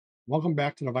Welcome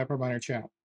back to the Viper Miner chat.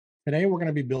 Today we're going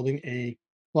to be building a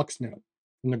Flux node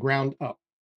from the ground up.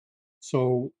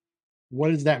 So what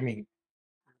does that mean?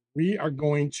 We are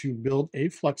going to build a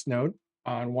Flux node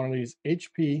on one of these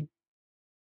HP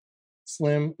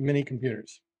Slim mini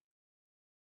computers.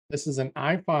 This is an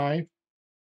i5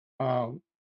 um,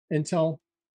 Intel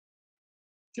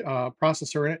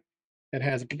processor in it. It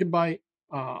has a gigabyte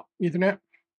Ethernet,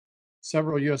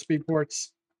 several USB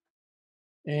ports,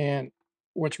 and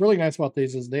what's really nice about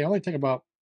these is they only take about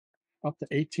up to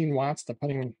 18 watts,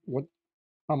 depending on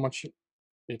how much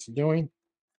it's doing.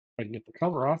 I can get the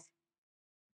cover off,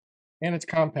 and it's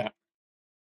compact.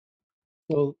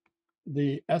 So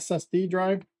the SSD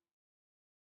drive,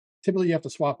 typically you have to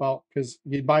swap out because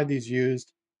you buy these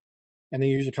used, and they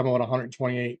usually come out with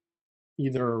 128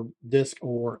 either disk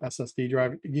or SSD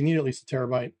drive. You need at least a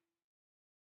terabyte,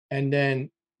 and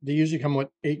then they usually come with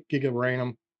 8 gig of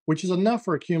RAM, which is enough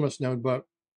for a Cumulus node, but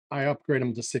I upgrade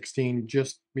them to 16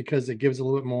 just because it gives a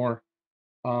little bit more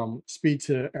speed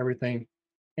to everything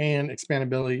and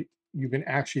expandability. You can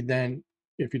actually then,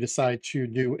 if you decide to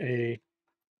do a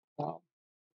uh,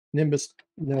 Nimbus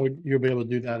node, you'll be able to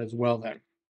do that as well then.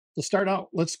 To start out,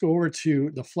 let's go over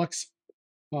to the Flux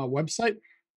website,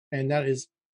 and that is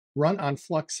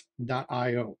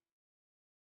runonflux.io.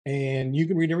 And you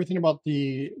can read everything about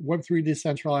the Web3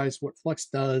 decentralized, what Flux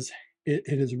does. It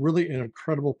is really an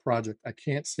incredible project. I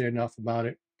can't say enough about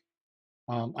it.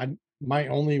 My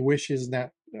only wish is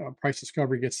that price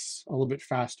discovery gets a little bit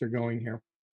faster going here.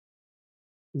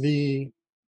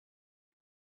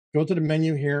 Go to the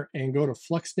menu here and go to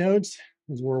Flux nodes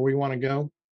is where we want to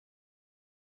go.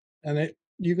 And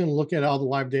you can look at all the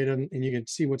live data and you can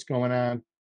see what's going on.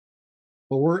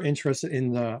 But we're interested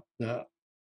in the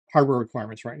hardware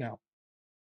requirements right now.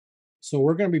 So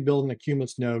we're going to be building a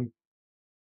Cumulus node.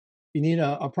 You need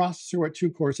a processor with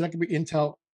 2 cores. So that could be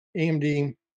Intel,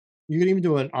 AMD. You can even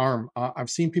do an ARM. I've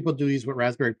seen people do these with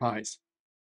Raspberry Pis.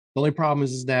 The only problem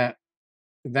is that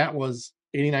was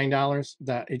 $89,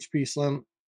 that HP Slim,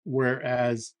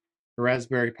 whereas the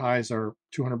Raspberry Pis are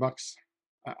 200 bucks.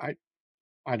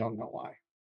 I don't know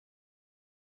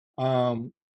why.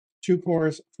 2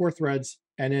 cores, 4 threads,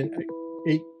 and then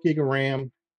 8 gig of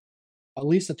RAM, at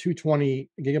least a 220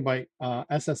 gigabyte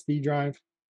SSD drive,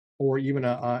 or even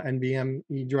a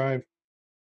NVMe drive,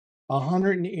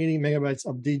 180 megabytes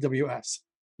of DWS.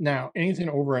 Now, anything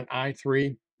over an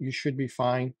i3, you should be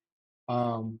fine.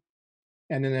 And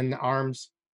then the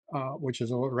ARMS, which is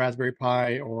a Raspberry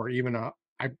Pi, or even I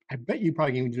bet you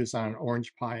probably can even do this on an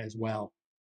Orange Pi as well.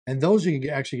 And those you can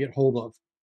actually get hold of.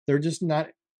 They're just not,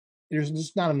 there's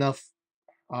just not enough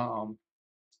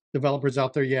developers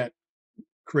out there yet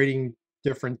creating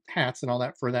different hats and all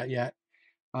that for that yet.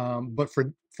 But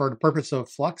for the purpose of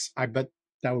Flux, I bet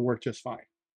that would work just fine.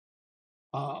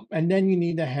 And then you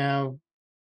need to have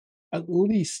at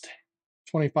least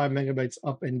 25 megabytes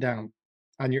up and down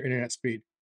on your internet speed.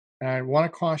 And I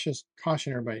want to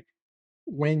caution everybody,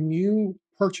 when you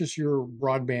purchase your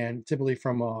broadband, typically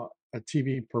from a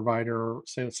TV provider,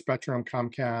 say a Spectrum,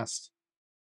 Comcast,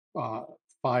 uh,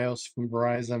 FiOS from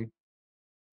Verizon,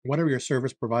 whatever your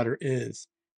service provider is,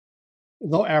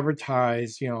 they'll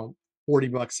advertise, 40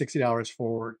 bucks, $60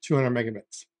 for 200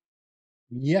 megabits.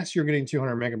 Yes, you're getting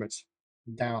 200 megabits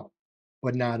down,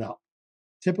 but not up.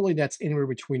 Typically, that's anywhere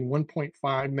between 1.5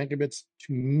 megabits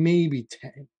to maybe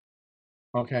 10.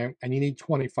 Okay, and you need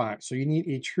 25. So you need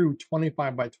a true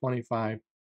 25 by 25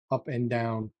 up and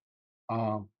down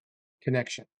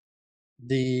connection.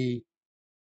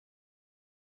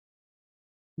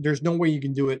 There's no way you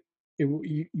can do it.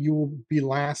 You will be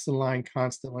last in line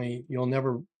constantly. You'll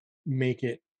never make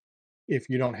it if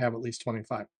you don't have at least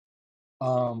 25.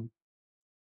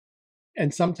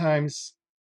 And sometimes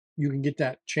you can get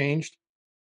that changed.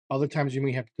 Other times you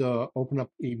may have to open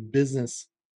up a business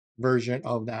version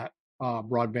of that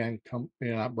broadband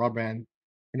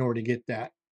in order to get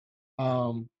that.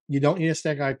 You don't need a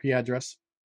static IP address,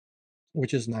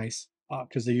 which is nice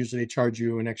because they usually charge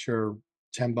you an extra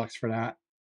 10 bucks for that.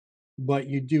 But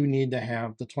you do need to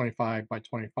have the 25 by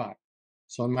 25.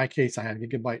 So in my case, I had a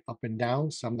gigabyte up and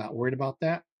down, so I'm not worried about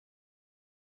that.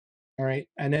 All right,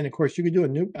 and then of course you could do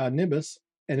a Nimbus,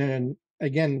 and then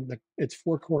again, it's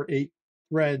 4 core, 8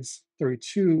 threads,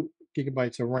 32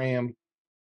 gigabytes of RAM,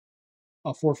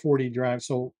 a 440 drive.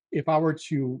 So if I were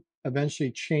to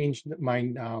eventually change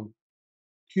my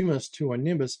Cumulus to a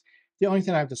Nimbus, the only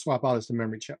thing I have to swap out is the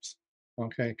memory chips.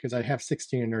 Okay, because I have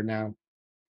 16 in there now.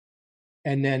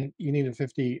 And then you need a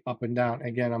 50 up and down.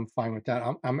 Again, I'm fine with that.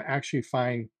 I'm actually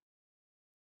fine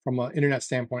from an internet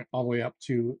standpoint all the way up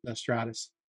to the Stratus.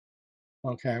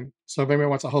 Okay, so if anyone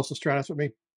wants to host a Stratus with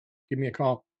me, give me a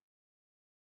call.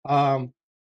 Um,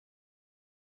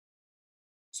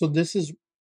 so this is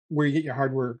where you get your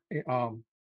hardware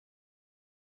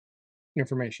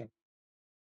information.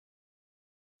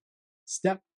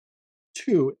 Step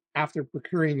two, after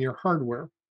procuring your hardware,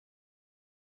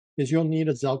 is you'll need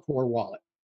a Zelcore wallet.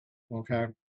 Okay.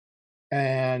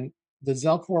 And the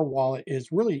Zelcore wallet is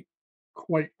really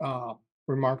quite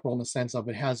remarkable in the sense of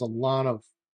it has a lot of,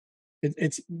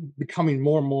 it's becoming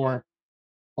more and more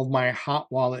of my hot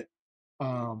wallet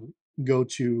um, go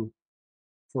to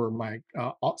for my,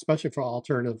 especially for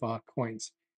alternative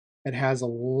coins. It has a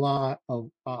lot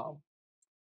of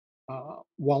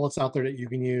wallets out there that you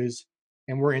can use.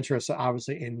 And we're interested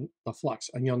obviously in the Flux,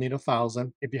 and you'll need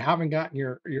 1,000. If you haven't gotten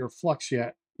your Flux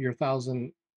yet, your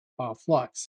 1,000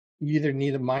 Flux, you either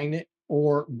need to mine it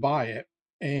or buy it.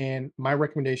 And my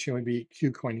recommendation would be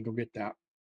Qcoin to go get that.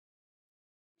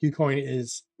 Qcoin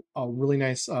is a really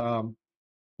nice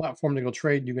platform to go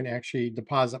trade. You can actually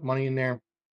deposit money in there,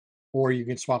 or you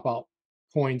can swap out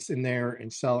coins in there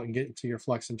and sell it and get it to your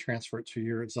Flux and transfer it to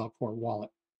your Zelcore wallet.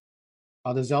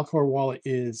 The Zelcore wallet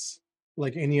is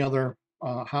like any other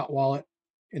hot wallet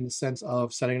in the sense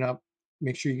of setting up.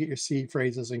 Make sure you get your seed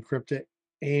phrases encrypted,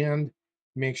 and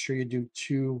make sure you do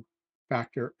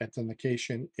two-factor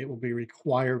authentication. It will be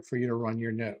required for you to run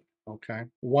your node. Okay.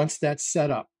 Once that's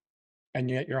set up and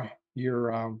you get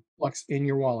your Flux in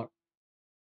your wallet,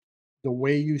 the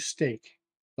way you stake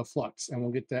the Flux, and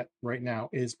we'll get that right now,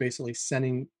 is basically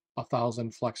sending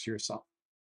 1,000 Flux to yourself.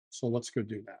 So let's go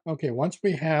do that. Okay. Once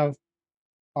we have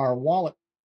our wallet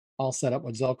all set up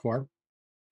with Zelcore,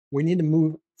 we need to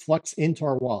move Flux into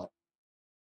our wallet.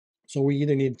 So we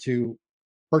either need to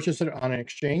purchase it on an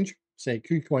exchange, say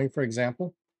KuCoin, for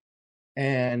example,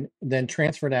 and then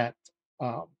transfer that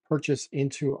purchase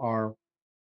into our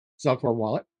Zelcore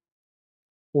wallet,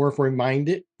 or if we mined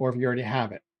it, or if you already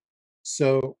have it.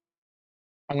 So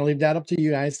I'm going to leave that up to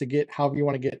you guys to get however you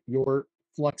want to get your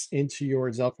Flux into your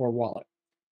Zelcore wallet.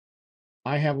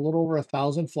 I have a little over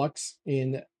 1,000 Flux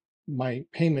in my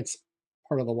payments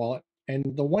part of the wallet.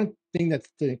 And the one thing that's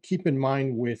to keep in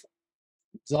mind with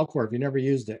Zelcore, if you never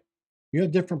used it, you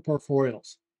have different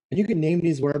portfolios, and you can name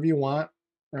these whatever you want,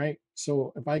 right?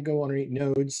 So if I go underneath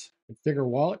nodes, configure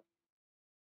wallet,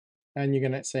 and you're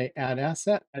gonna say add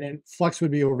asset, and then Flux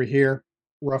would be over here,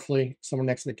 roughly somewhere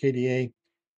next to the KDA,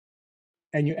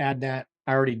 and you add that.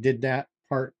 I already did that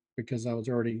part because I was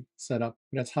already set up.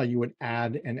 That's how you would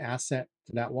add an asset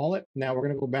to that wallet. Now we're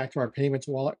gonna go back to our payments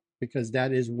wallet because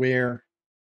that is where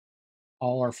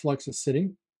all our Flux is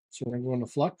sitting. So we're gonna go into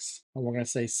Flux and we're gonna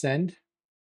say send.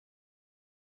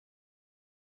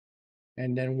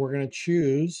 And then we're going to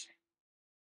choose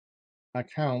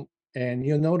account. And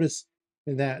you'll notice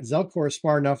that Zelcore is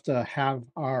smart enough to have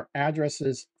our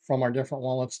addresses from our different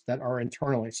wallets that are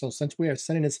internally. So since we are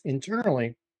sending this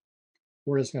internally,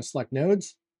 we're just going to select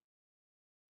nodes,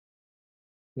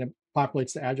 and it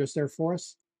populates the address there for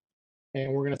us.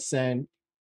 And we're going to send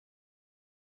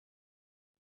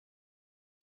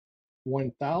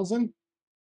 1,000.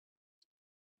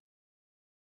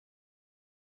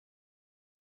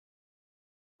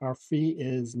 Our fee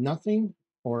is nothing,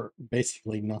 or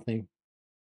basically nothing.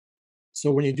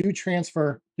 So when you do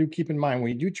transfer, do keep in mind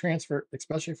when you do transfer,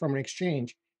 especially from an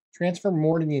exchange, transfer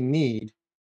more than you need,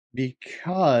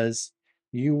 because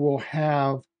you will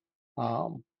have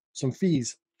some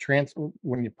fees transfer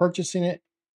when you're purchasing it,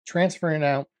 transferring it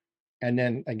out, and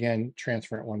then again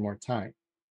transfer it one more time.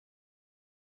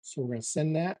 So we're going to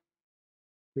send that.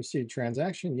 Proceed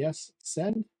transaction. Yes,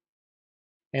 send.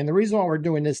 And the reason why we're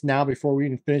doing this now before we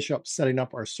even finish up setting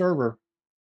up our server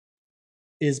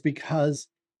is because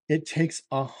it takes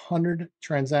 100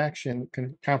 transaction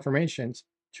confirmations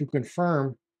to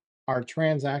confirm our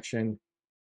transaction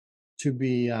to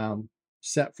be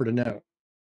set for the node.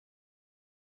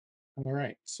 All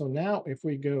right, so now if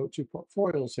we go to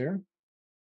portfolios here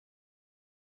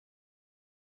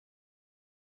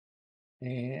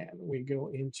and we go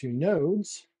into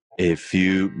nodes. A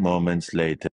few moments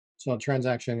later. So a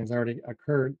transaction has already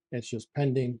occurred. It's just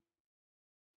pending.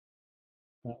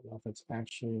 I don't know if it's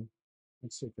actually,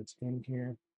 let's see if it's in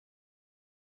here.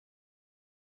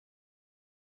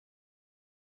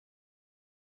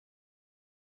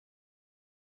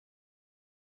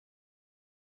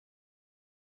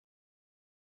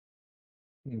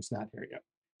 It's not here yet.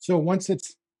 So once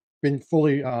it's been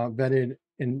fully vetted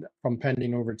and from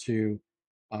pending over to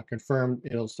confirmed,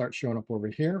 it'll start showing up over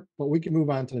here. But we can move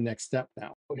on to the next step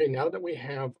now. Okay, now that we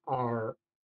have our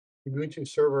Ubuntu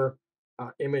server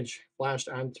image flashed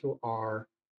onto our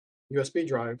USB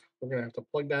drive, we're going to have to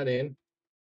plug that in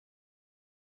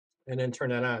and then turn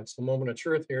that on. So moment of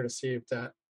truth here to see if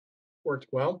that worked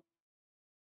well.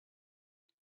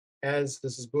 as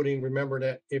this is booting, remember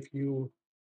that if you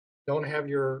don't have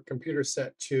your computer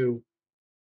set to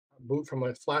boot from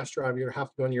a flash drive, you have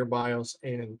to go into your BIOS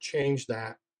and change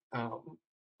that. Um,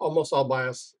 Almost all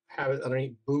BIOS have it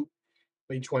underneath boot,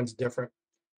 but each one's different.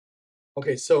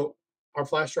 Okay, so our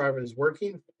flash drive is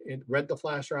working. It read the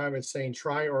flash drive. It's saying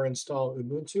try or install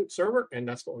Ubuntu server, and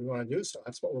that's what we want to do. So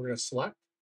that's what we're going to select.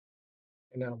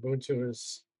 And now Ubuntu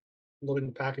is loading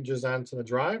the packages onto the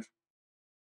drive.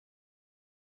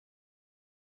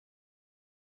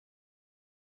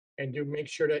 And do make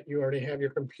sure that you already have your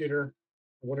computer,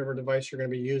 whatever device you're going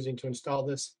to be using to install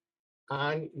this,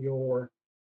 on your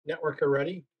network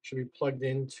already. Should be plugged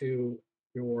into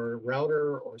your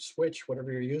router or switch,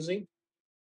 whatever you're using.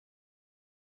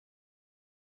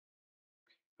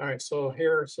 All right, so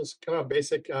here's just kind of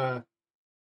basic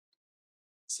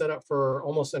setup for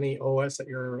almost any OS that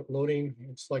you're loading.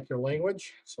 Select your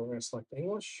language. So we're going to select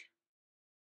English.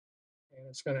 And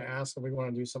it's going to ask if we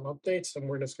want to do some updates. And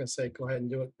we're just going to say, go ahead and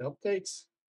do it, the updates.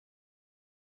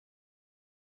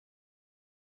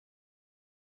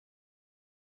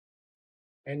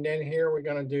 And then here we're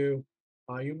going to do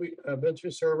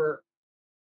Ubuntu server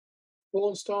full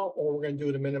install, or we're going to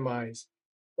do the minimize.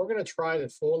 We're going to try the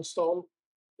full install.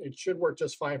 It should work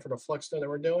just fine for the Flux node that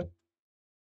we're doing.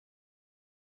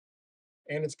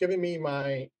 And it's giving me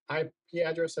my IP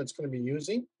address that's going to be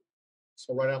using.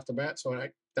 So right off the bat,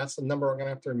 that's the number we're going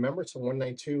to have to remember. So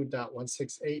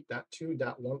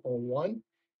 192.168.2.101.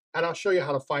 And I'll show you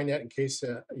how to find that in case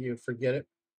you forget it.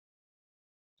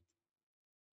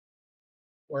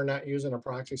 We're not using a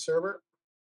proxy server.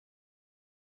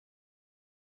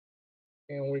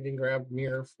 And we can grab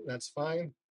mirror, that's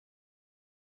fine.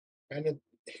 And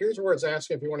here's where it's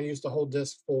asking if you want to use the whole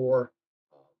disk for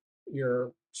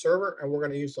your server, and we're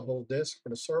going to use the whole disk for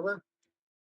the server.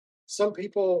 Some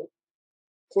people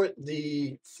put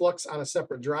the Flux on a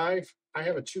separate drive. I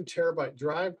have a 2 terabyte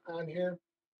drive on here.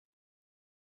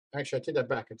 Actually, I take that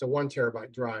back. It's a 1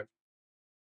 terabyte drive.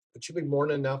 It should be more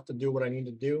than enough to do what I need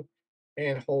to do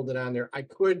and hold it on there. I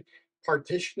could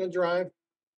partition the drive,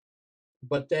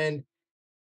 but then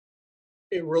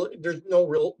there's no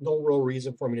real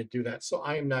reason for me to do that. So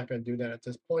I am not going to do that at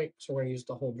this point. So we're going to use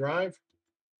the whole drive.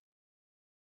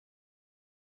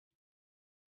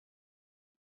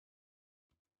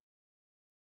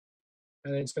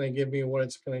 And it's going to give me what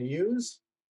it's going to use.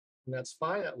 And that's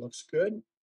fine. That looks good.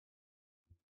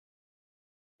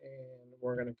 And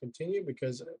we're going to continue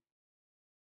because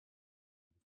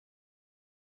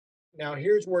now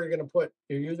here's where you're going to put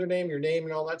your username, your name,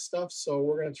 and all that stuff. So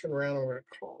we're going to turn around and we're going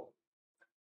to call.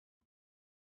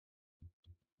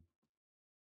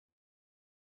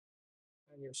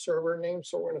 And your server name.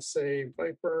 So we're going to say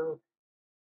Viper.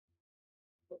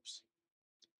 Oops.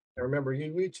 Now remember,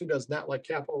 YouTube does not like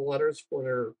capital letters for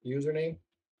their username.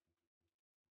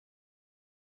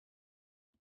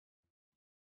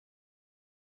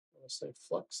 I'm going to say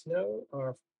Flux Node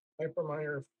or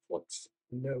Hyperminer Flux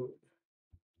Node.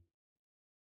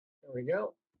 There we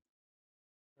go.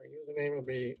 Our username will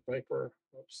be Viper.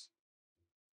 Oops.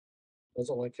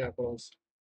 Doesn't like capitals.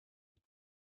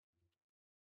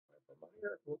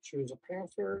 Hyperminer. We'll choose a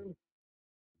password.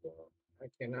 Well, I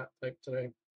cannot type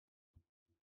today.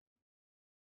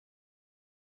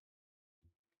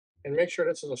 And make sure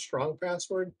this is a strong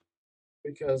password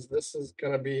because this is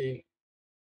going to be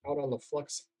out on the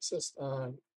Flux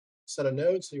system, set of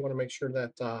nodes. So you want to make sure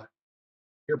that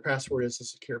your password is a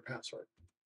secure password.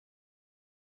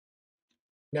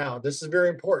 Now, this is very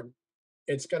important.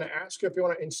 It's going to ask you if you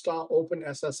want to install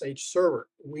OpenSSH server.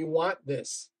 We want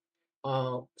this.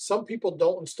 Some people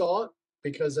don't install it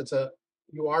because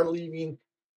you are leaving.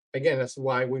 Again, that's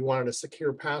why we wanted a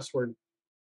secure password.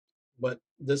 But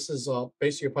this is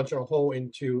basically punching a hole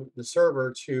into the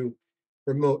server to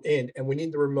remote in, and we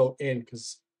need the remote in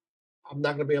because I'm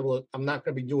not going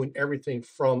to be doing everything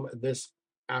from this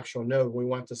actual node. We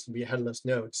want this to be a headless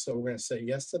node. So we're going to say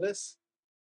yes to this.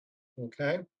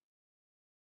 Okay. And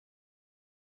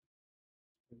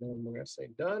then we're going to say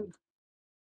done.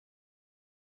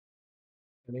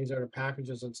 And these are the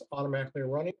packages that's automatically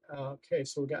running. Okay,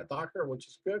 so we got Docker, which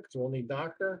is good because we'll need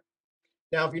Docker.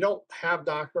 Now, if you don't have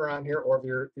Docker on here, or if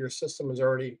your system is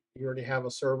you already have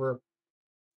a server,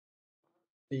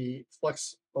 the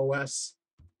Flux OS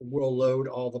will load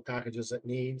all the packages it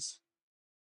needs.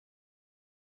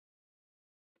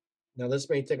 Now, this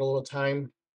may take a little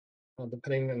time,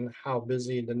 depending on how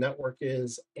busy the network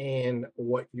is and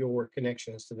what your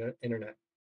connection is to the internet.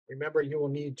 Remember, you will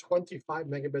need 25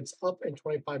 megabits up and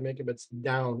 25 megabits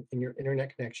down in your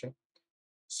internet connection.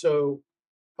 So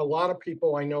a lot of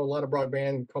people, I know a lot of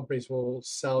broadband companies will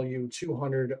sell you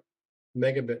 200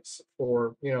 megabits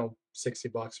for, 60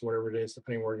 bucks, whatever it is,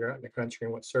 depending where you're at in the country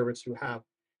and what service you have.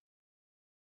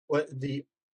 But the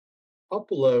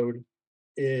upload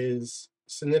is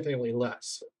significantly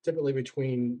less, typically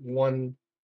between 1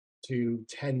 to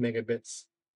 10 megabits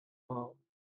um,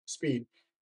 speed.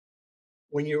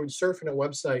 When you're surfing a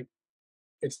website,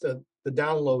 it's the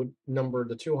download number,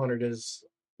 the 200 is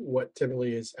what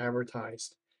typically is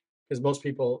advertised because most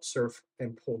people surf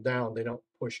and pull down, they don't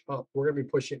push up. We're going to be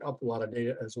pushing up a lot of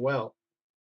data as well.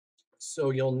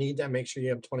 So you'll need to make sure you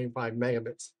have 25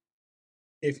 megabits.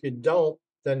 If you don't,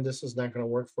 then this is not going to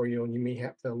work for you, and you may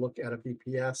have to look at a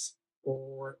VPS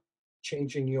or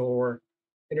changing your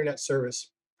internet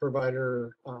service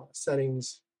provider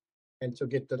settings and to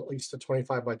get at least to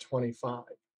 25 by 25.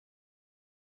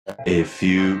 A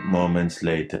few moments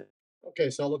later. Okay,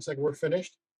 so it looks like we're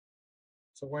finished.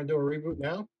 So we're going to do a reboot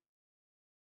now.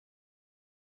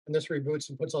 And this reboots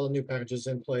and puts all the new packages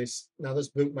in place. Now this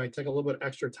boot might take a little bit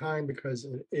extra time because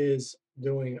it is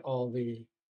doing all the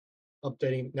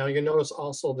updating. Now you notice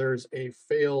also there's a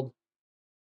failed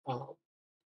uh,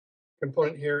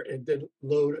 component here. It did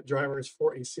load drivers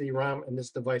for a CD-ROM, and this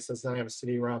device does not have a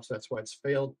CD-ROM, so that's why it's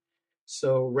failed.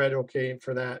 So red okay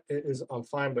for that. It is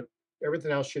fine, but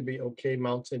everything else should be okay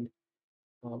mounted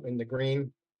in the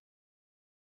green.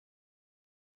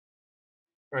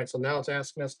 All right, so now it's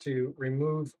asking us to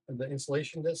remove the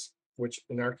installation disk, which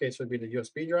in our case would be the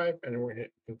USB drive, and we're going to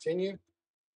hit continue.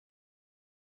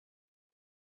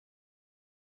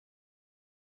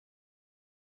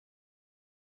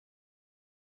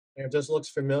 And if this looks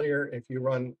familiar, if you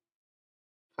run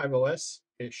HIVEOS,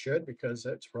 it should, because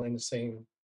it's running the same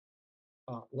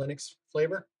Linux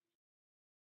flavor.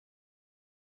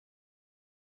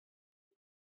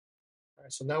 All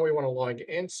right, so now we want to log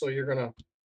in. So you're going to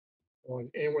log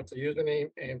in with the username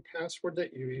and password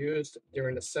that you used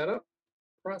during the setup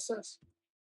process.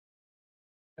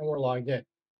 And we're logged in.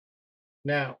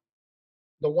 Now,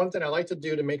 the one thing I like to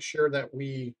do to make sure that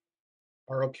we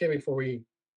are okay before we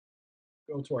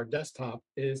go to our desktop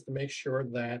is to make sure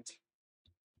that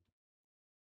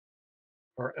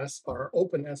our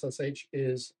open SSH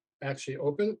is actually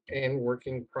open and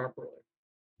working properly.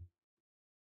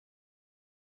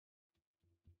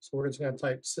 So we're just going to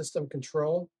type system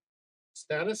control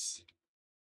status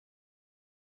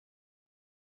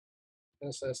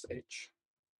SSH.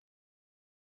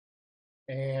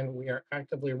 And we are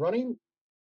actively running.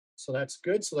 So that's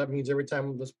good. So that means every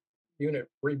time this unit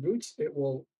reboots, it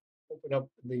will open up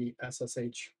the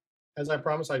SSH. As I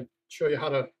promised, I show you how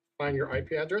to find your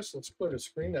IP address. Let's clear the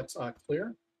screen. That's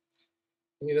clear.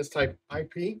 And you just type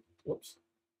IP, whoops,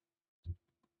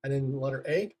 and then letter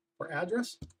A for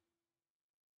address.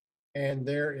 And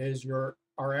there is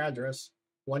our address,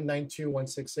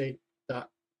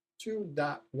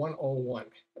 192.168.2.101.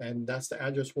 And that's the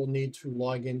address we'll need to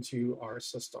log into our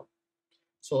system.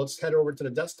 So let's head over to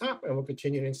the desktop and we'll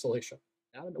continue the installation.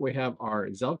 Now that we have our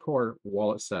Zelcore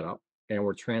wallet set up and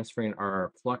we're transferring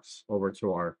our Flux over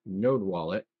to our Node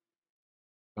wallet,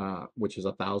 which is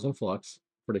 1,000 Flux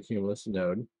for the Cumulus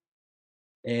node.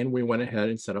 And we went ahead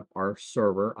and set up our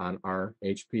server on our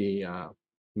HP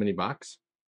mini box.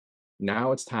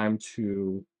 Now it's time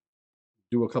to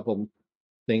do a couple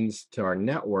things to our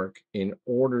network in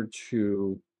order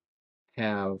to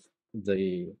have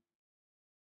the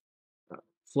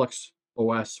Flux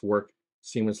OS work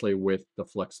seamlessly with the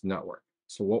Flux network.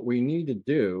 So what we need to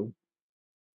do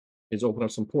is open up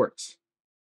some ports.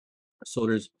 So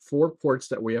there's 4 ports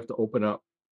that we have to open up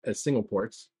as single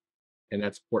ports, and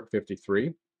that's port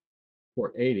 53,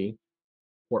 port 80,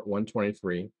 port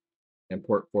 123, and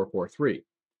port 443.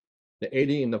 The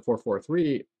 80 and the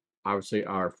 443 obviously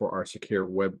are for our secure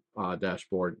web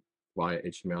dashboard via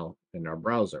HTML in our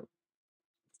browser.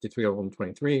 53 over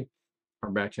 123 are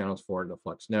back channels for the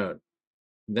Flux node.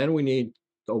 Then we need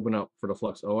to open up for the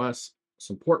Flux OS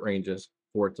some port ranges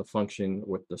for it to function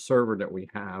with the server that we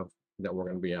have that we're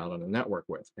going to be out on the network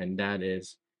with. And that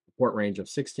is a port range of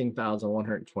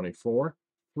 16,124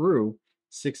 through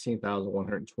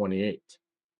 16,128.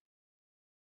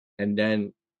 And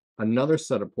then another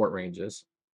set of port ranges,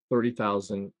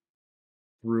 30,000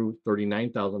 through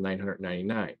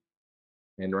 39,999.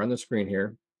 And they're on the screen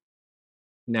here.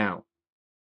 Now,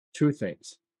 2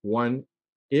 things. One,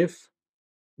 if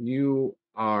you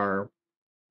are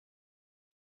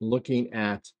looking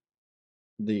at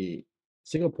the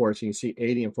single ports, you can see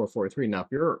 80 and 443. Now, if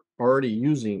you're already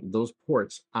using those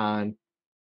ports on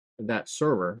that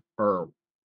server or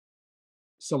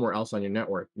somewhere else on your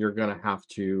network, you're going to have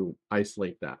to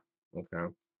isolate that.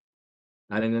 Okay.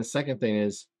 And then the second thing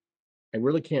is, I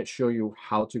really can't show you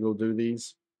how to go do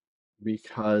these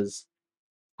because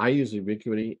I use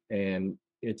Ubiquiti, and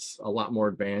it's a lot more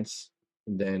advanced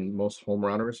than most home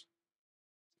routers.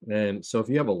 And so if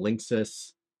you have a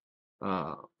Linksys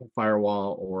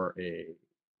firewall or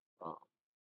uh,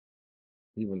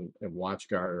 even a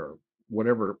WatchGuard or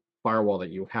whatever firewall that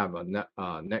you have, a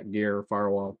Netgear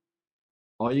firewall,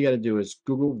 all you got to do is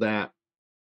Google that,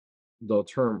 the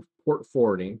term port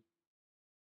forwarding,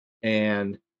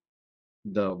 and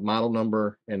the model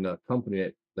number and the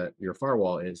company that your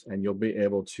firewall is, and you'll be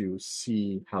able to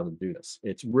see how to do this.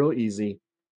 It's real easy.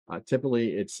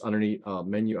 Typically, it's underneath a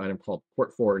menu item called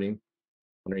port forwarding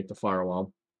underneath the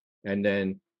firewall. And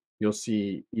then you'll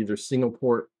see either single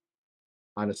port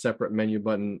on a separate menu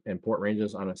button and port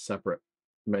ranges on a separate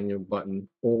menu button,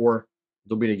 or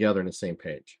they'll be together in the same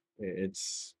page.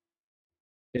 It's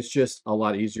just a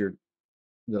lot easier.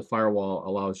 The firewall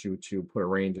allows you to put a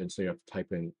range in, so you have to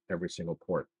type in every single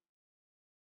port.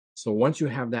 So once you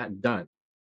have that done,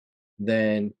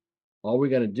 then all we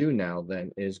got to do now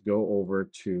then is go over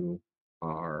to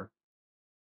our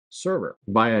server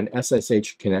via an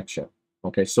SSH connection.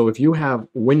 Okay, so if you have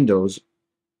Windows,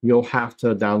 you'll have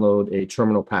to download a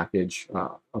terminal package.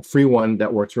 A free one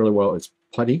that works really well is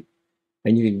Putty,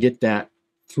 and you can get that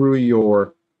through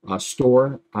your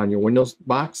store on your Windows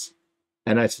box.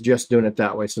 And I suggest doing it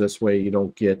that way, so this way you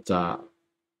don't get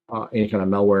any kind of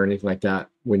malware or anything like that.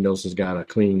 Windows has got a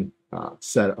clean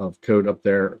set of code up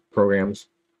there, programs.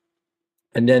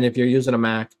 And then if you're using a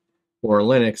Mac or a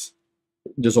Linux,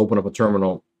 just open up a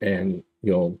terminal and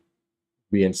you'll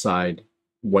be inside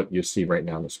what you see right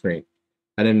now on the screen.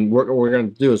 And then what we're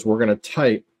going to do is we're going to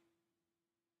type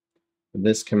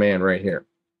this command right here.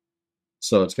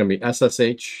 So it's going to be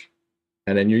SSH,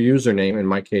 and then your username, in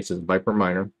my case, is Viper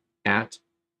Miner, at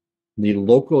the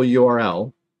local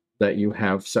URL that you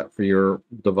have set for your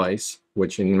device,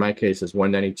 which in my case is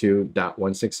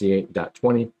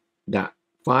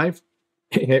 192.168.20.5.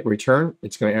 Hit return.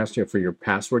 It's going to ask you for your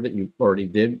password that you already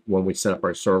did when we set up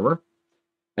our server.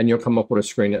 And you'll come up with a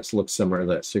screen that looks similar to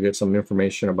this. So you get some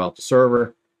information about the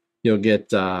server. You'll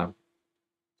get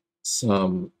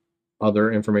some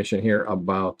other information here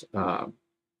about, I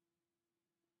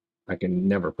can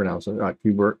never pronounce it,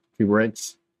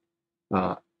 Kubernetes.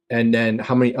 And then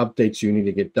how many updates you need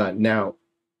to get done. Now,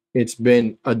 it's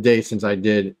been a day since I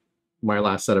did my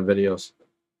last set of videos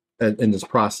in this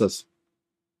process.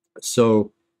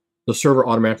 So the server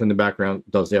automatically in the background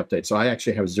does the update. So I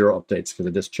actually have 0 updates because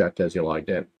it just checked as you logged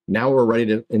in. Now we're ready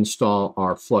to install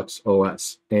our Flux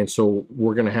OS. And so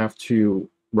we're going to have to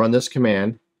run this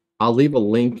command. I'll leave a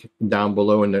link down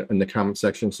below in the comment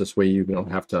section, so this way you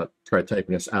don't have to try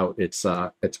typing this out. It's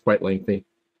quite lengthy.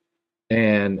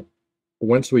 And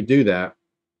once we do that,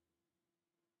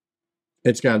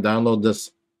 it's going to download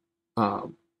this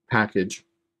package.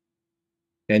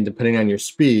 And depending on your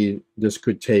speed, this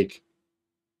could take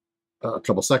a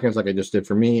couple seconds like I just did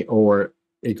for me, or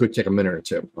it could take a minute or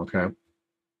two, okay?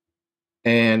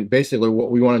 And basically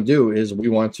what we want to do is we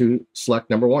want to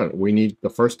select number 1. The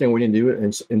first thing we need to do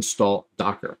is install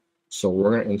Docker. So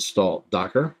we're going to install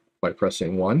Docker by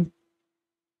pressing 1.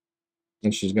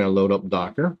 And she's going to load up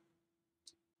Docker.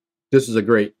 This is a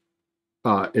great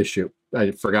issue. I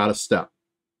forgot a step.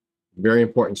 Very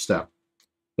important step.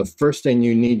 The first thing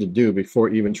you need to do before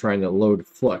even trying to load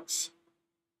Flux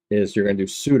is you're going to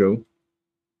do sudo,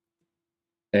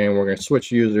 and we're going to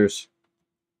switch users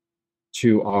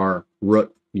to our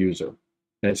root user.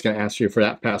 And it's going to ask you for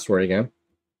that password again.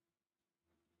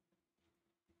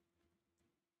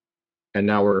 And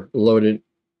now we're loaded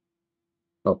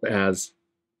up as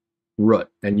root.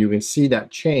 And you can see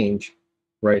that change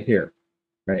right here.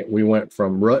 Right? We went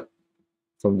from root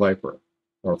from Viper,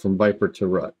 or from Viper to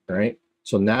root, right?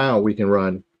 So now we can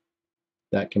run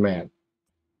that command.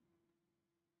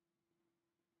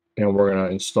 And we're going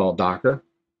to install Docker.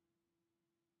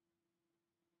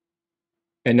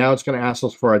 And now it's going to ask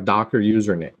us for a Docker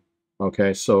username.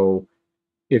 Okay, so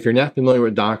if you're not familiar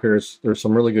with Docker, there's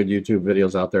some really good YouTube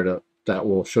videos out there that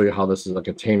will show you how this is a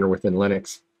container within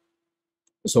Linux.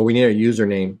 So we need a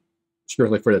username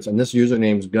strictly for this. And this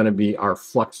username is going to be our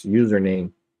Flux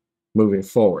username moving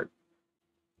forward.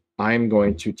 I'm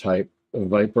going to type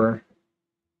Viper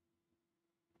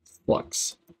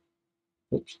Flux.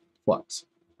 Oops, Flux.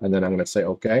 And then I'm going to say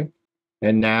OK.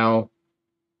 And now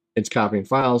it's copying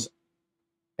files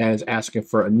and it's asking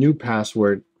for a new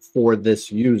password for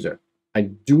this user. I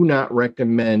do not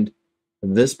recommend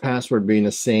this password being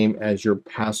the same as your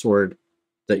password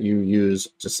that you use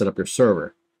to set up your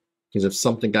server. Because if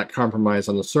something got compromised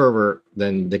on the server,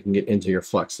 then they can get into your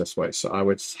Flux this way. So I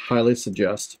would highly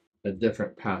suggest a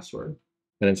different password.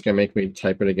 And it's going to make me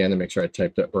type it again to make sure I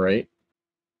typed it right.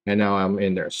 And now I'm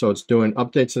in there. So it's doing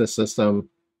updates to the system.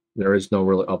 There is no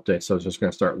real update. So it's just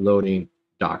going to start loading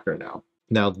Docker now.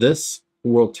 Now this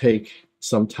will take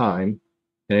some time,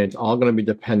 and it's all going to be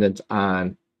dependent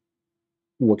on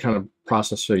what kind of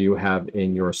processor you have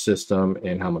in your system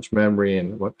and how much memory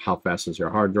and how fast is your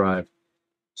hard drive.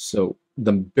 So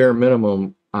the bare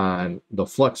minimum on the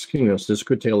Flux HIVEOS, this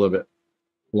could take a little bit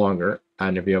longer.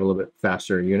 And if you have a little bit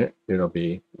faster unit, it'll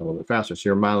be a little bit faster. So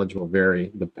your mileage will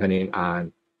vary depending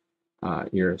on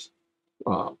your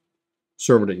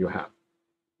server that you have.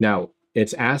 Now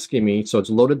it's asking me, so it's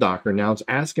loaded Docker. Now it's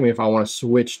asking me if I want to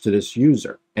switch to this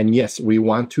user. And yes, we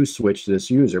want to switch to this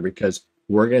user because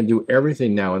we're going to do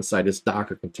everything now inside this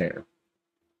Docker container.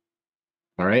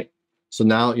 All right. So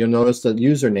now you'll notice the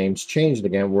username's changed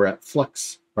again. We're at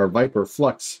Flux or Viper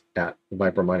Flux at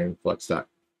Viper Mining Flux. That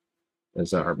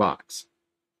is our box.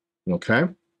 Okay.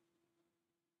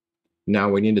 Now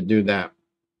we need to do that.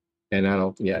 And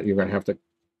you're going to have to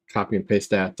copy and paste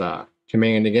that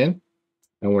command again.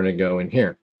 And we're going to go in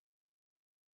here.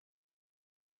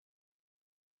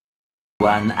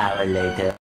 1 hour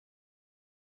later.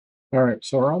 All right,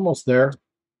 so we're almost there.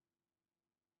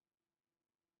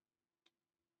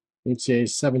 ETA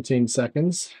 17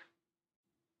 seconds.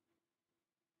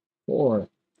 4,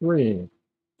 3,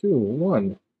 2,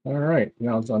 1. All right,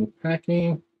 now it's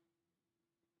unpacking.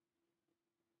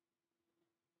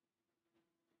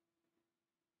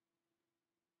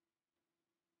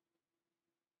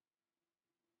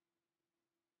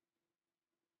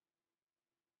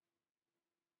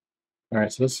 All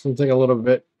right, so this will take a little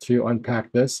bit to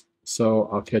unpack this, so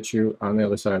I'll catch you on the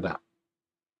other side of that.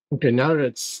 Okay, now that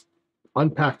it's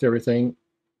unpacked everything,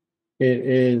 it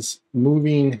is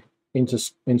moving into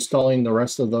installing the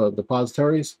rest of the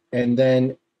depositories, and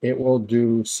then it will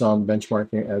do some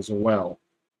benchmarking as well.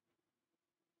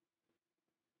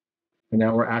 And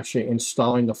now we're actually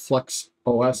installing the Flux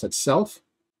OS itself,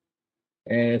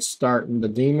 and it's starting the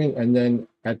daemon, and then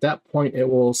at that point, it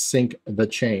will sync the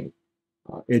chain.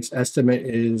 Its estimate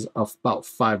is of about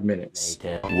 5 minutes.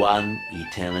 Later. 1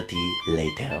 eternity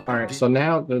later. All right, so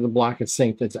now that the block is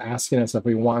synced, it's asking us if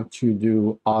we want to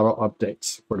do auto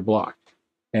updates for the block.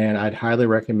 And I'd highly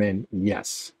recommend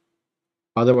yes.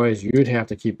 Otherwise, you'd have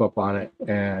to keep up on it.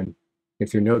 And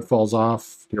if your node falls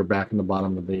off, you're back in the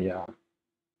bottom of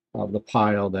the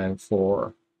pile then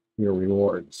for your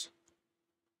rewards.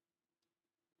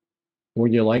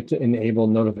 Would you like to enable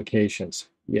notifications?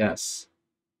 Yes.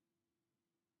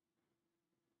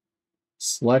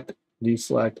 Select,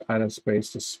 deselect item space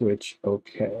to switch.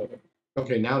 Okay.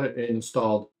 Okay, now that it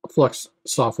installed Flux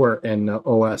software and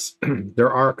OS,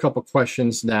 there are a couple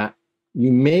questions that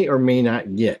you may or may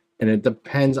not get, and it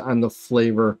depends on the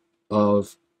flavor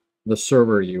of the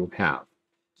server you have.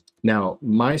 Now,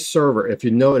 my server, if you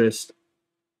noticed,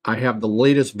 I have the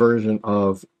latest version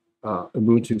of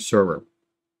Ubuntu server.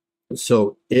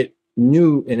 So it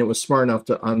knew, and it was smart enough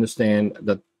to understand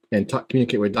that and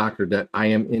communicate with Docker that I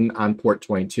am on port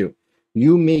 22.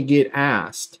 You may get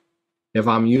asked if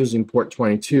I'm using port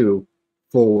 22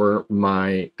 for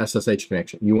my SSH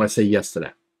connection. You want to say yes to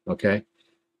that, okay?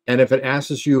 And if it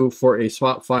asks you for a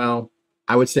swap file,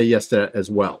 I would say yes to that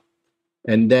as well.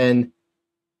 And then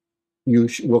you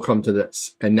will come to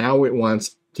this. And now it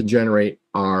wants to generate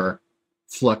our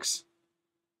Flux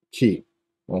key,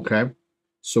 okay?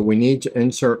 So we need to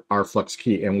insert our Flux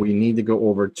key, and we need to go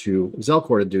over to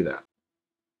Zelcore to do that.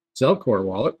 Zelcore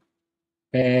Wallet,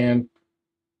 and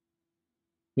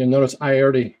you'll notice while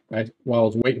I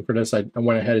was waiting for this, I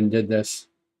went ahead and did this.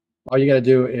 All you got to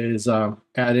do is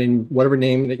add in whatever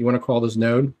name that you want to call this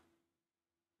node,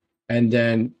 and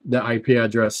then the IP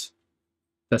address.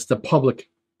 That's the public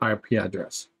IP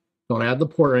address. Don't add the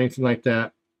port or anything like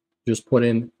that. Just put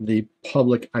in the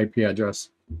public IP address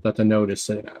that the node is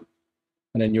sitting on.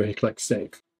 And then you click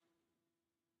save.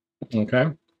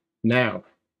 Okay. Now,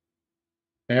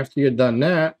 after you're done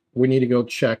that, we need to go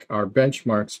check our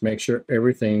benchmarks, make sure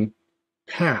everything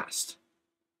passed.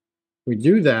 We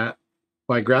do that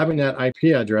by grabbing that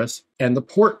IP address and the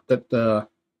port that the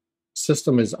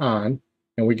system is on,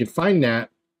 and we can find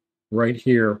that right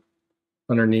here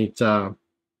underneath,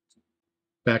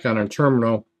 back on our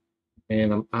terminal,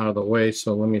 and I'm out of the way.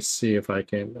 So let me see if I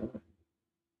can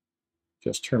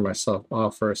just turn myself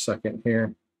off for a second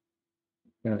here.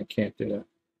 No, I can't do that.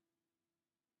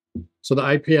 So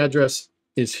the IP address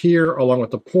is here along with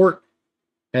the port,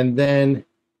 and then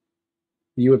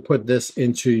you would put this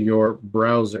into your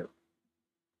browser.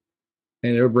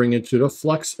 And it'll bring you to the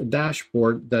Flux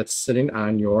dashboard that's sitting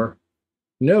on your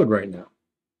node right now.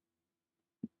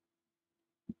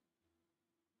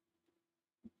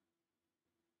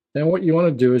 Then what you want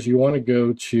to do is you want to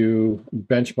go to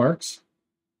benchmarks,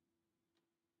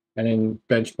 and in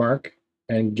benchmark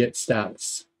and get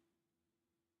status.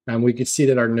 And we can see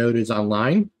that our node is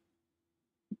online.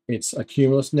 It's a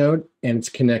cumulus node and it's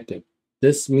connected.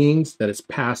 This means that it's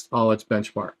passed all its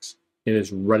benchmarks. It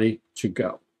is ready to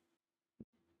go.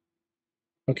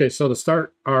 Okay, so to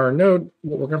start our node,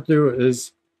 what we're going to do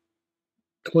is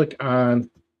click on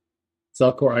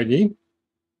Zelcore ID,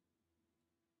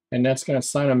 and that's going to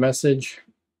sign a message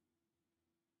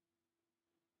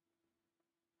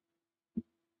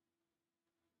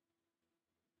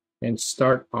and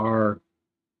start our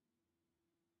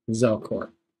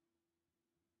Zelcore.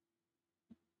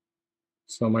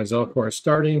 So my Zelcore is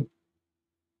starting.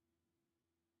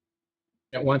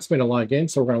 It wants me to log in,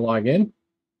 so we're going to log in.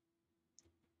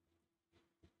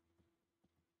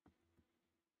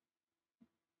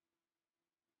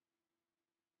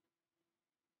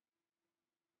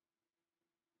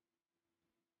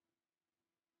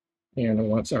 And it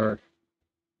wants our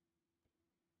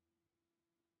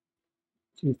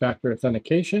two-factor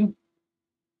authentication.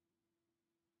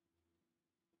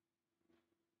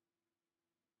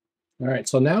 All right,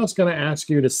 so now it's going to ask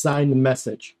you to sign the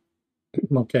message.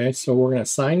 Okay, so we're going to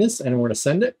sign this and we're going to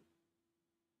send it.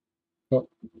 Oh.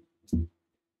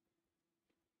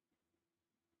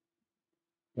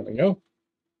 There we go.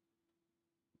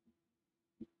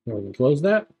 Now we can close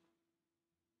that.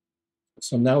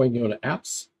 So now we can go to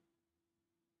apps,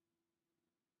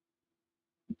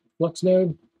 Flux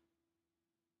Node.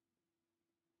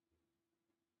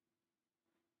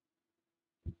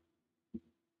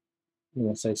 We're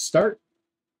going to say start.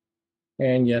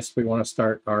 And yes, we want to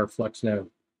start our Flux Node.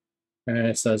 And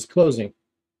it says closing.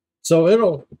 So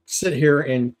it'll sit here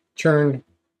and churn.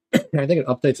 I think it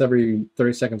updates every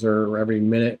 30 seconds or every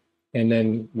minute. And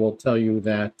then we'll tell you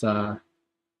that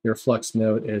your Flux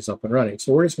node is up and running.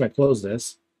 So we're just going to close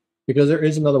this because there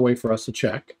is another way for us to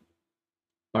check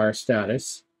our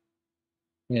status.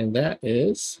 And that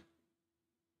is,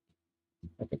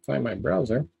 I can find my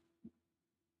browser.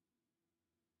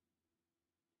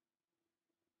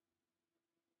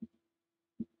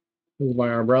 This is by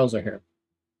our browser here.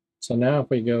 So now if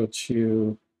we go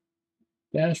to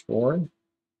dashboard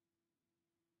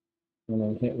and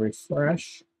then hit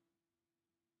refresh,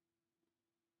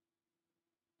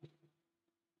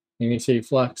 and you see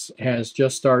Flux has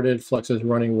just started. Flux is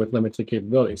running with limited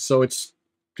capabilities. So it's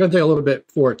going to take a little bit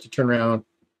for it to turn around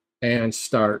and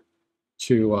start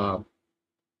to,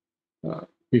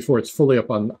 before it's fully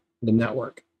up on the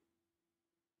network.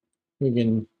 We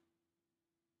can,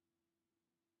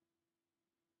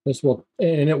 this will,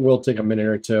 and it will take a minute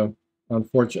or two.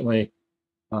 Unfortunately,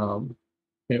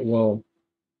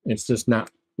 it's just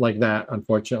not like that,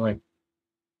 unfortunately.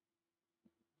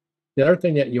 The other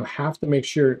thing that you have to make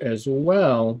sure as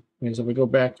well is if we go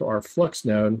back to our Flux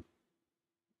node,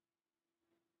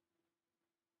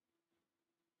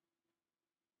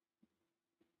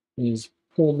 is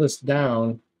pull this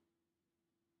down,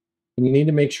 and you need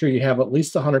to make sure you have at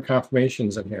least 100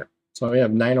 confirmations in here. So we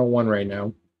have 901 right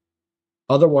now.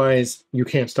 Otherwise, you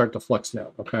can't start the Flux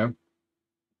node, okay?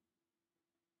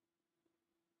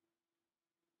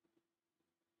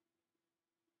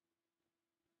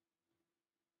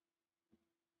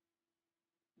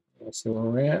 Let's see where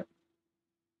we're at.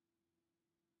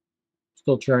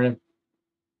 Still churning.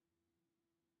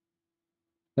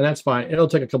 And that's fine. It'll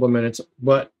take a couple of minutes,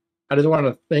 but I just want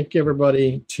to thank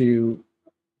everybody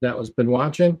that has been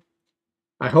watching.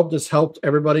 I hope this helped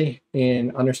everybody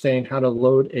in understanding how to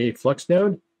load a Flux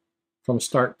node from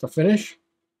start to finish.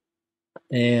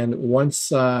 And once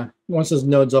this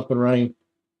node's up and running,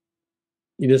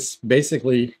 you just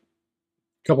basically,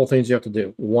 a couple of things you have to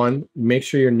do. One, make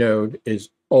sure your node is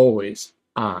always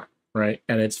on, right?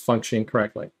 And it's functioning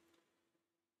correctly.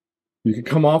 You can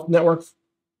come off network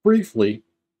briefly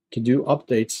to do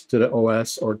updates to the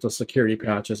OS or to security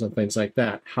patches and things like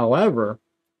that. However,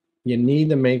 you need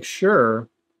to make sure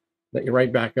that you're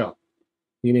right back up.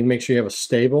 You need to make sure you have a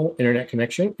stable internet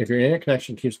connection. If your internet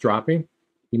connection keeps dropping,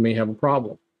 you may have a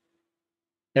problem.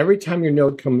 Every time your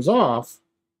node comes off,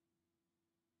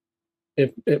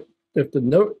 if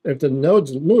the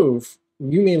nodes move,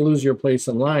 you may lose your place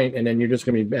in line, and then you're just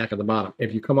going to be back at the bottom.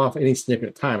 If you come off any snippet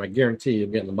of time, I guarantee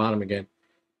you'll get in the bottom again.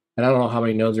 And I don't know how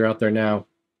many nodes are out there now,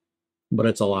 but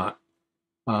it's a lot.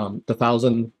 The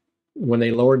 1,000, when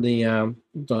they lowered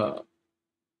the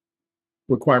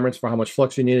requirements for how much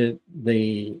flux you needed,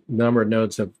 the number of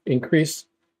nodes have increased.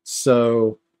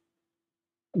 So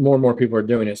more and more people are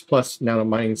doing this. Plus, now that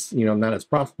mining's not as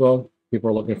profitable, people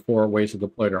are looking for ways to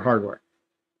deploy their hardware.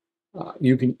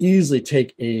 You can easily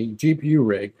take a GPU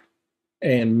rig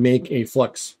and make a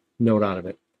Flux node out of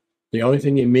it. The only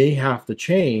thing you may have to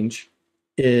change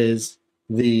is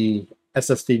the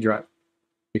SSD drive,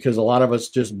 because a lot of us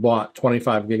just bought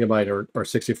 25 gigabyte or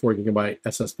 64 gigabyte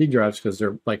SSD drives because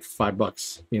they're like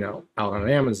 $5, you know, out on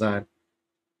Amazon.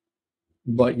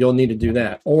 But you'll need to do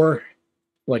that. Or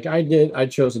like I did, I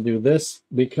chose to do this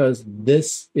because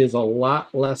this is a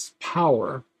lot less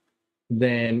power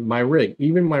than my rig.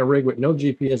 Even my rig with no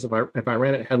GPS, if I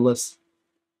ran it headless,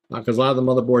 because a lot of the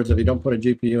motherboards, if you don't put a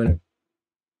GPU in it,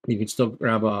 you can still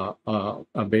grab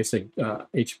a basic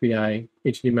HDMI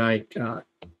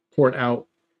port out.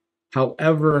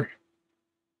 However,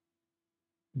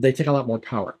 they take a lot more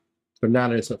power. They're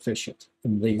not as efficient.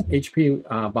 And the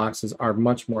HP boxes are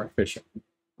much more efficient.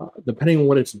 Depending on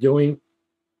what it's doing,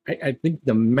 I think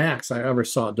the max I ever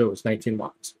saw it do was 19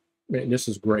 watts. I mean, this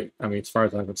is great. I mean, as far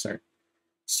as I'm concerned.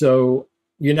 So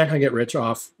you're not going to get rich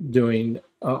off doing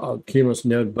a cumulus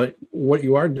node, but what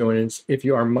you are doing is if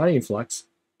you are mining Flux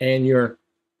and you're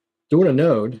doing a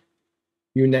node,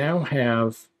 you now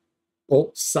have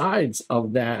both sides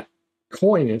of that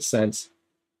coin in a sense.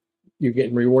 You're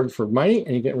getting rewarded for mining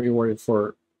and you're getting rewarded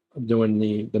for doing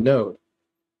the node.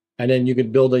 And then you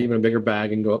could build even a bigger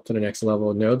bag and go up to the next level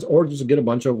of nodes, or just get a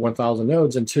bunch of 1,000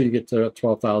 nodes until you get to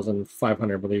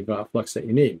 12,500, I believe, Flux that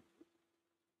you need.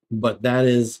 But that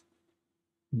is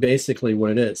basically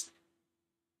what it is.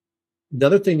 The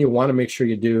other thing you want to make sure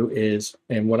you do is,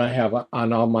 and what I have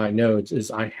on all my nodes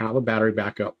is I have a battery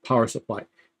backup power supply.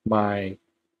 My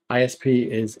ISP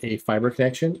is a fiber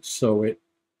connection, so it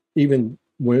even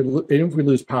if we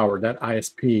lose power, that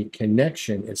ISP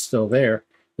connection is still there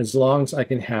as long as I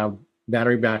can have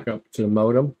battery backup to the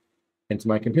modem and to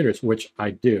my computers, which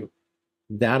I do.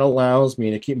 That allows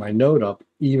me to keep my node up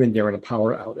even during a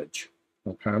power outage.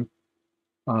 Okay.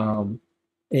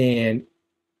 And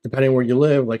depending where you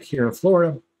live, like here in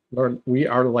Florida, we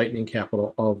are the lightning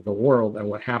capital of the world. And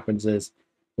what happens is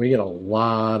we get a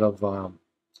lot of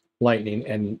lightning,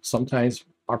 and sometimes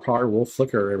our power will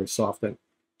flicker every so often,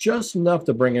 just enough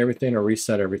to bring everything or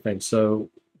reset everything. So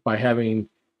by having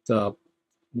the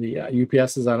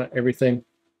UPSs on everything,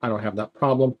 I don't have that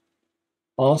problem.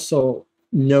 Also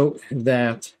note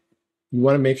that you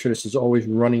want to make sure this is always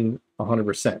running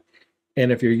 100%. And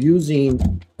if you're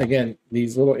using, again,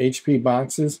 these little HP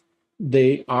boxes,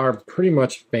 they are pretty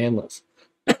much fanless.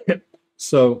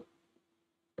 So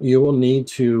you will need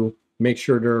to make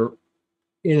sure they're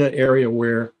in an area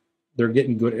where they're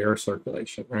getting good air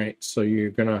circulation, right? So you're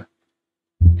going to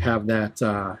have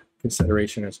that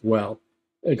consideration as well,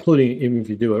 including even if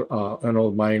you do an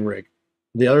old mining rig.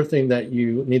 The other thing that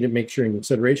you need to make sure in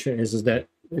consideration is that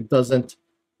it doesn't,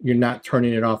 you're not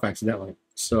turning it off accidentally.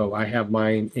 So I have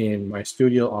mine in my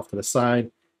studio off to the side,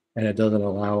 and it doesn't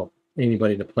allow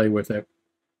anybody to play with it.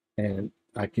 And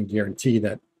I can guarantee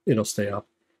that it'll stay up.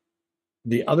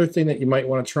 The other thing that you might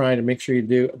want to try to make sure you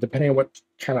do, depending on what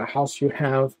kind of house you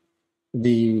have,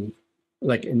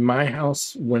 like in my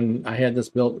house, when I had this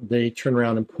built, they turn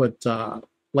around and put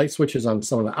light switches on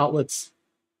some of the outlets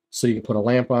so you can put a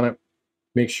lamp on it.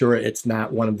 Make sure it's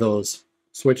not one of those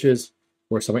switches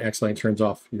where somebody accidentally turns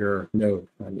off your node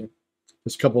on you.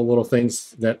 There's a couple of little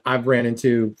things that I've ran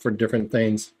into for different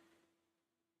things.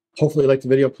 Hopefully you like the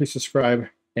video. Please subscribe,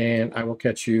 and I will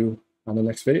catch you on the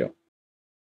next video.